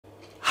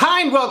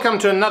Hi and welcome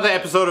to another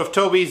episode of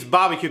Toby's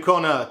Barbecue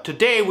Corner.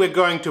 Today we're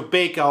going to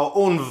bake our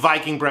own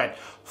Viking bread.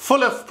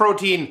 Full of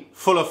protein,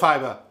 full of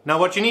fiber. Now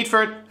what you need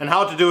for it and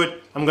how to do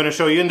it, I'm going to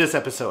show you in this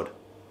episode.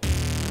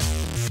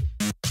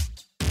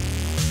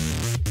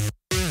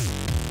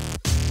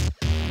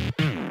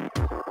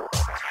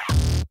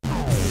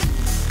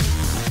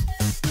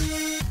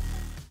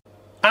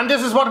 And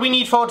this is what we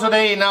need for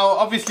today. Now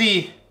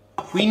obviously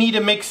we need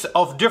a mix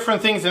of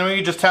different things, and let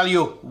me just tell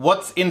you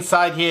what's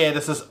inside here.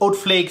 This is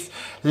oatflakes,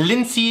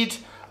 linseed,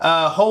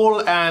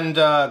 whole and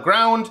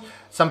ground,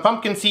 some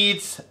pumpkin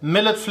seeds,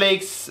 millet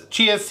flakes,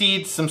 chia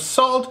seeds, some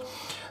salt,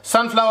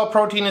 sunflower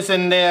protein is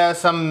in there,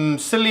 some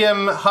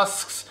psyllium,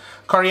 husks,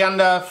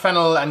 coriander,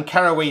 fennel and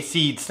caraway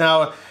seeds.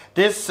 Now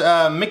this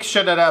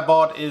mixture that I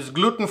bought is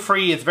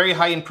gluten-free, it's very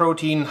high in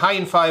protein, high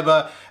in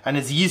fiber, and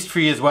it's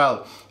yeast-free as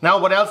well. Now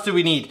what else do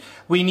we need?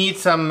 We need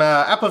some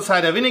apple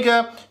cider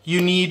vinegar,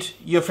 you need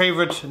your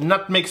favorite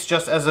nut mix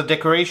just as a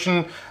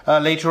decoration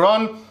later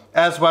on,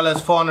 as well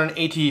as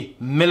 480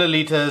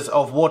 milliliters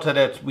of water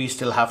that we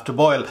still have to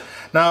boil.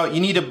 Now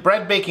you need a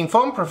bread baking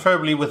foam,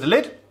 preferably with a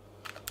lid.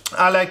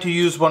 I like to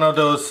use one of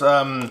those,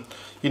 oven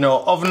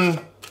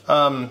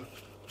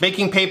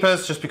baking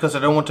papers, just because I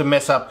don't want to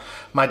mess up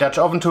my Dutch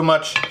oven too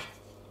much.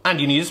 And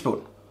you need a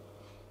spoon.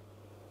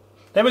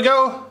 There we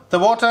go, the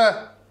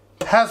water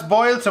has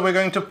boiled, so we're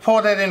going to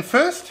pour that in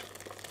first.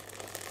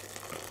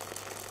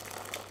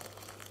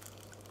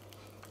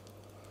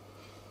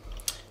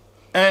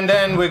 And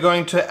then we're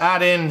going to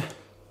add in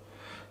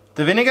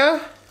the vinegar.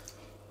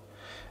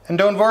 And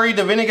don't worry,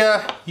 the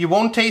vinegar, you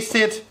won't taste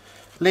it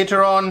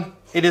later on.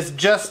 It is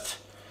just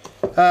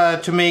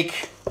to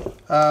make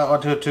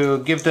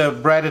to give the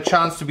bread a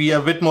chance to be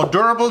a bit more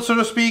durable, so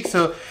to speak.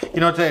 So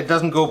it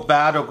doesn't go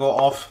bad or go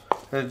off.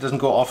 It doesn't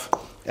go off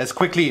as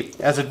quickly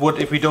as it would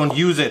if we don't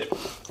use it.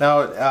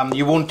 Now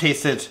you won't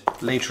taste it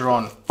later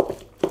on.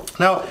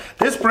 Now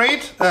this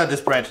bread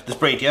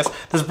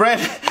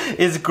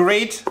is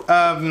great.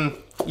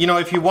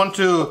 If you want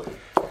to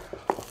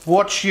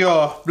watch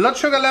your blood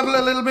sugar level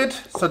a little bit,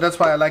 so that's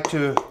why I like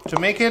to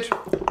make it.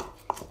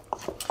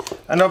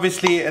 And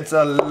obviously it's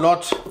a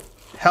lot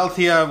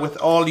healthier with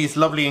all these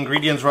lovely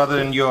ingredients rather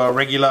than your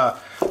regular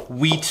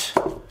wheat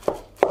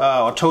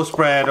or toast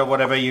bread or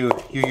whatever you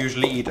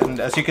usually eat. And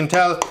as you can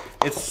tell,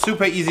 it's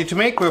super easy to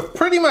make. We're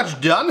pretty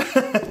much done.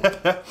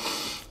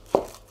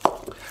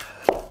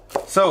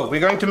 So we're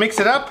going to mix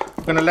it up.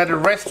 We're going to let it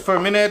rest for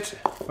a minute.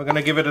 We're going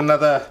to give it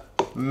another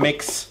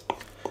mix,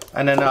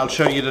 and then I'll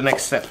show you the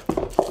next step.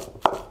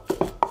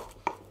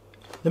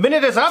 The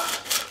minute is up.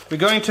 We're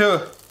going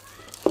to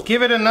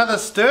give it another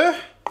stir.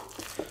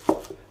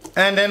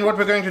 And then what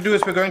we're going to do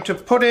is we're going to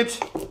put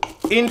it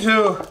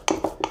into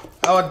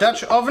our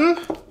Dutch oven.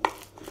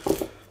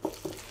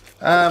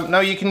 Now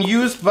you can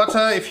use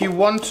butter if you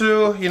want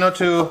to,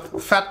 to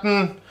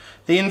fatten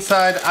the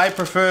inside. I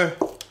prefer,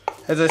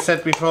 as I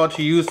said before,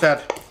 to use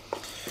that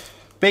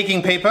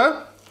baking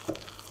paper.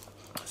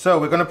 So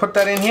we're going to put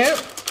that in here.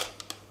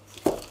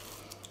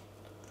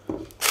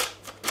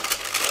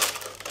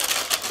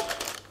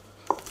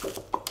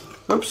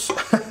 Oops,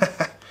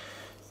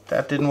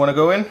 that didn't want to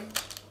go in.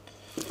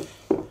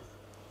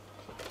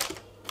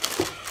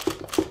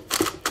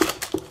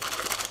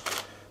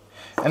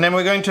 And then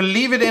we're going to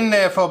leave it in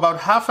there for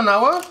about half an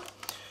hour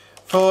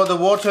for the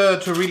water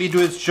to really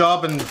do its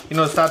job and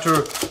start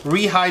to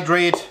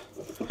rehydrate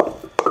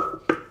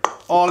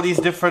all these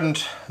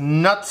different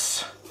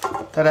nuts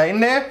that are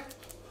in there.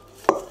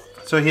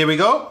 So here we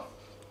go.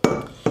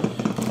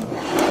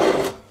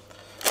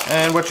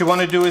 And what you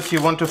want to do is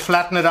you want to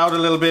flatten it out a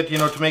little bit,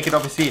 to make it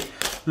obviously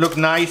look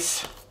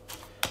nice.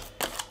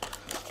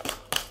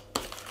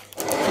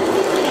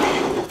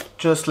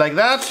 Just like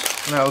that.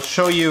 And I'll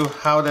show you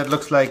how that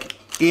looks like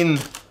in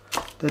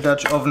the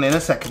Dutch oven in a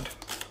second.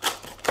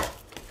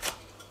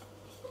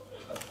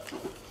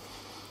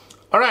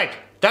 Alright,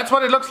 that's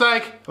what it looks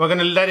like. We're going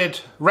to let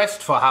it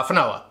rest for half an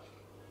hour.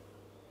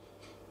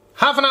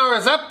 Half an hour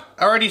is up.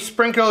 I already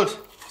sprinkled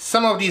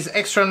some of these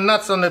extra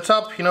nuts on the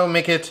top,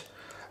 make it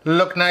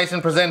look nice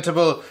and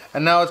presentable.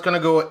 And now it's going to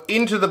go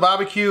into the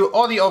barbecue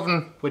or the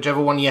oven, whichever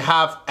one you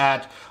have,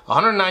 at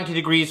 190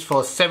 degrees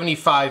for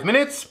 75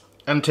 minutes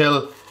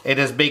until it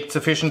is baked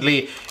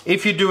sufficiently.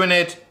 If you're doing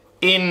it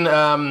in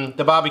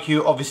the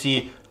barbecue,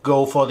 obviously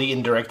go for the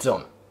indirect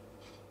zone.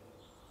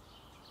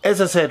 As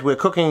I said, we're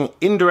cooking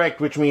indirect,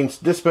 which means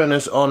this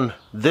burner's on,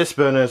 this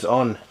burner's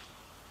on,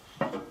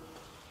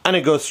 and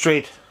it goes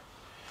straight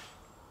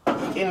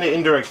in the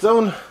indirect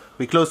zone.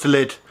 We close the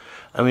lid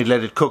and we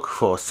let it cook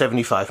for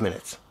 75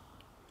 minutes.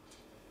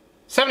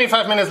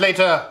 75 minutes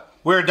later,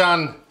 we're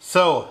done.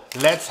 So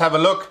let's have a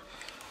look.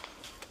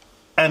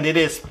 And it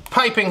is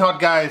piping hot,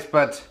 guys,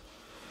 but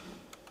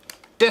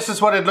this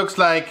is what it looks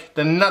like.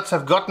 The nuts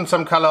have gotten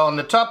some color on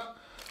the top.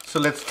 So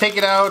let's take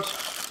it out.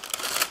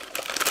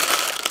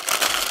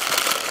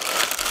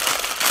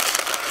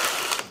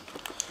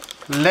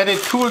 Let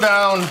it cool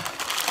down.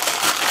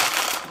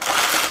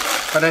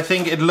 But I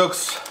think it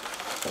looks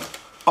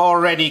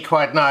already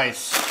quite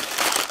nice.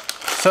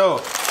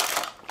 So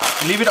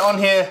leave it on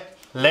here,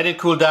 let it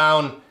cool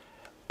down,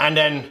 and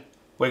then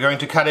we're going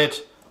to cut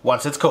it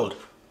once it's cold.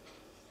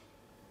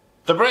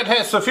 The bread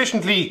has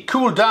sufficiently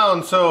cooled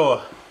down,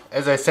 so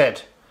as I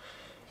said,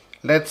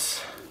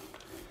 let's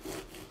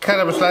cut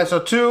up a slice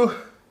or two.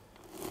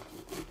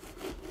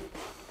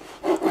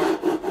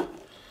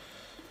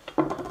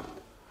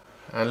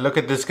 And look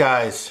at this,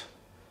 guys.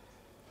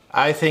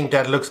 I think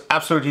that looks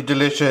absolutely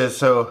delicious,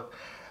 so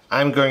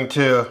I'm going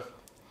to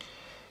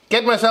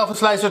get myself a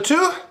slice or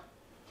two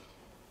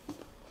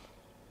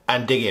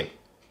and dig in.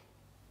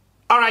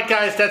 Alright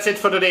guys, that's it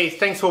for today.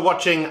 Thanks for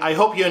watching. I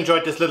hope you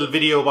enjoyed this little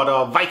video about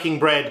our Viking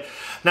bread.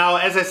 Now,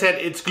 as I said,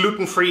 it's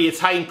gluten-free, it's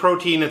high in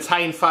protein, it's high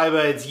in fiber,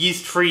 it's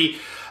yeast-free.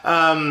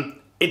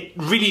 It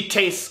really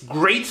tastes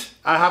great,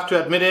 I have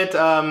to admit it.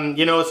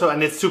 You know,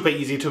 and it's super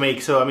easy to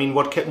make. So, I mean,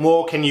 what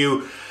more can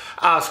you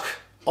ask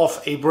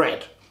of a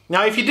bread?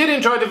 Now, if you did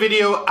enjoy the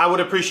video, I would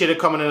appreciate a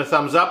comment and a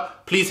thumbs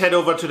up. Please head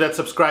over to that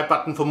subscribe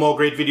button for more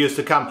great videos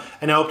to come.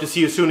 And I hope to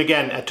see you soon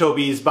again at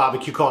Toby's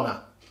Barbecue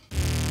Corner.